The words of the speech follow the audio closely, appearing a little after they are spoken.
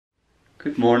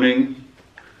Good morning.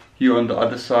 You on the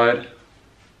other side.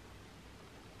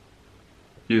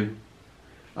 You.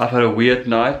 I've had a weird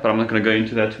night, but I'm not gonna go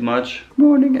into that too much. Good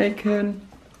morning, Aiken.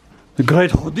 The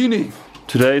great Houdini.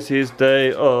 Today's his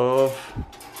day of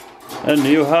a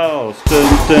new house.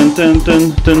 Dun dun dun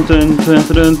dun dun dun dun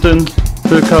dun dun.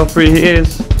 Look how free he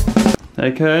is.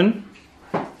 Aiken.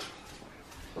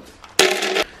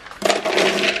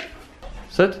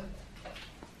 Sit.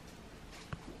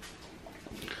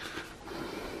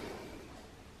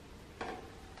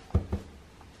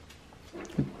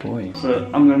 Good boy. So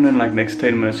I'm gonna in like next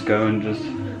 10 minutes go and just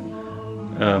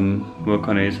work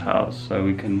on his house so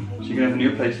she can have a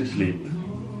new place to sleep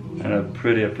and a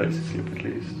prettier place to sleep at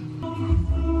least.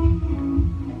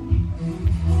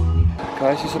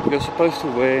 Guys, you're supposed to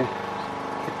wear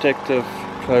protective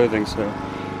clothing, so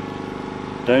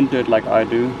don't do it like I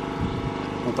do.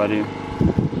 Oh buddy.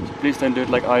 So please don't do it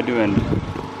like I do, and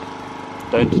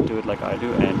don't do it like I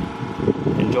do, and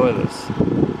enjoy this.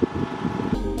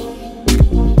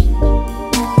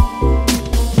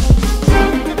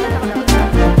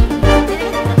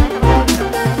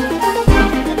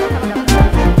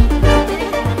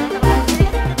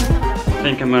 I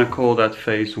think I'm gonna call that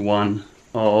phase 1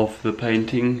 of the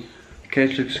painting.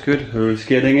 Cage looks good. Who's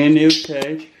getting a new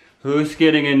cage? Who's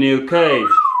getting a new cage?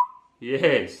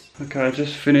 Yes. Okay, I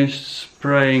just finished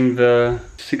spraying the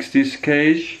 60s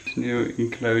cage, new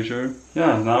enclosure.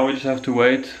 Yeah, now we just have to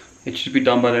wait. It should be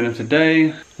done by the end of the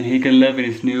day, and he can live in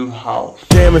his new house.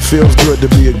 Damn, it feels good to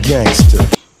be a gangster.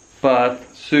 But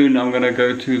soon I'm gonna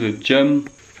go to the gym,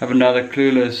 have another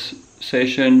Clueless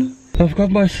session. I've got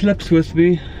my slips with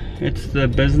me. It's the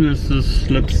business's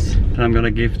slips that I'm gonna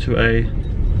give to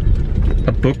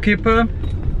a bookkeeper,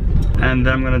 and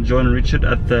then I'm gonna join Richard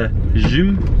at the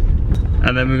gym,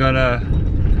 and then we're gonna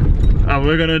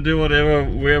do whatever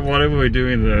we're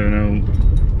doing there. You know,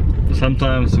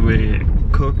 sometimes we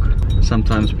cook,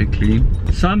 sometimes we clean,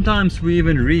 sometimes we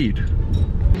even read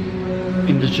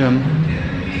in the gym.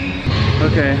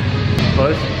 Okay,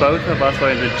 both of us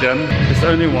are in the gym. There's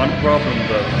only one problem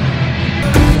though.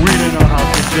 We don't know how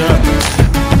to jump.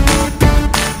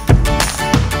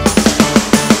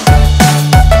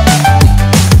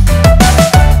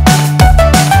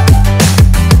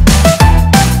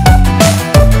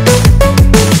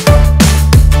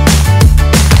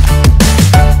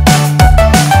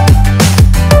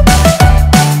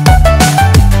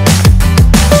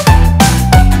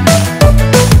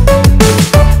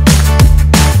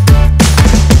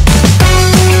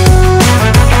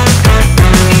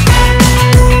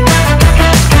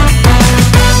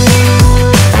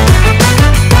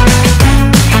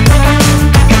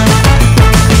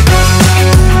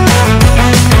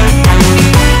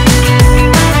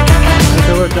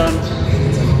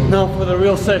 Now for the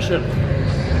real session.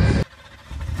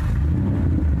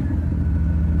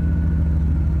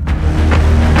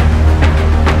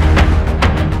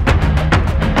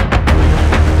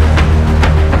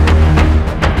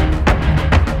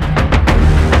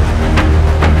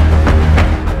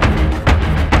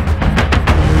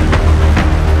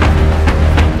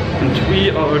 And we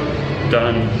are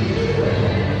done.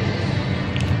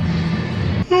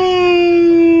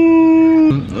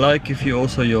 Like if you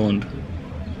also yawned.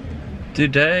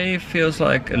 Today feels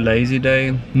like a lazy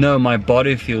day. No, my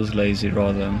body feels lazy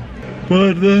rather.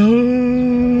 What the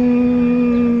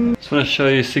hell? Just want to show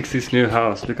you 60's new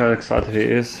house. Look how excited he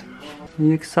is. Are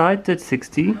you excited,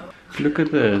 60? Look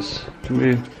at this.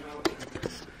 This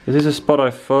is a spot I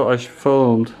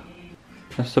filmed.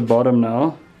 That's the bottom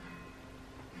now.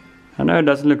 I know it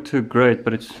doesn't look too great,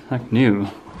 but it's like new.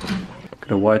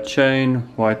 Got a white chain,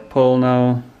 white pole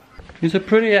now. He's a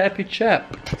pretty happy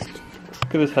chap.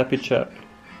 Look at this happy chap.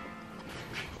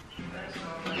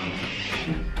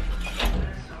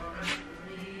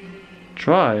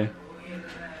 Try.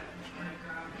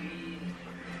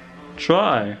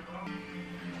 Try.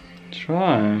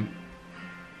 Try.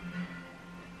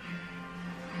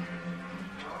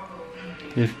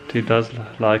 He does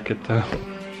like it though.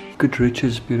 Look at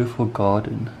Richard's beautiful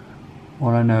garden.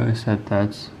 All I know is that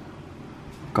that's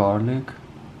garlic.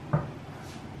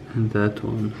 And that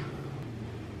one.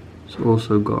 It's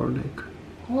also garlic.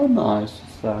 How nice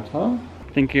is that, huh?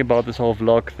 Thinking about this whole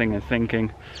vlog thing and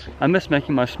thinking, I miss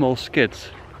making my small skits.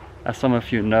 As some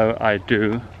of you know, I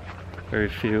do. Very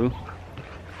few.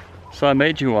 So I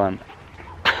made you one.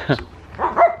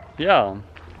 Yeah.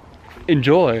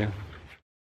 Enjoy.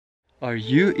 Are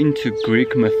you into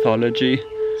Greek mythology?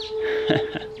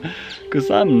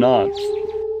 Cause I'm not.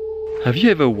 Have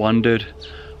you ever wondered,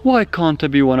 why can't I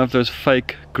be one of those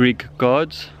fake Greek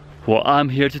gods? Well, I'm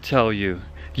here to tell you,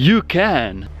 you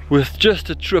can! with just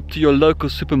a trip to your local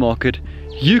supermarket,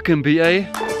 you can be a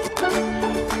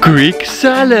Greek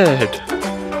salad.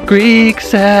 Greek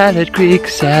salad, Greek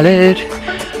salad,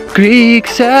 Greek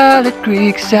salad,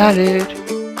 Greek salad.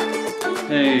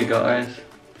 Hey guys,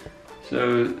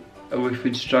 so we've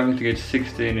been struggling to get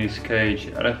 60 in his cage.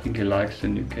 I don't think he likes the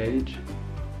new cage,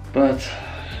 but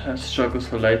that's struggles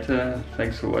for later.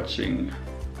 Thanks for watching.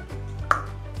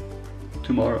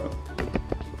 Tomorrow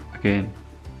again.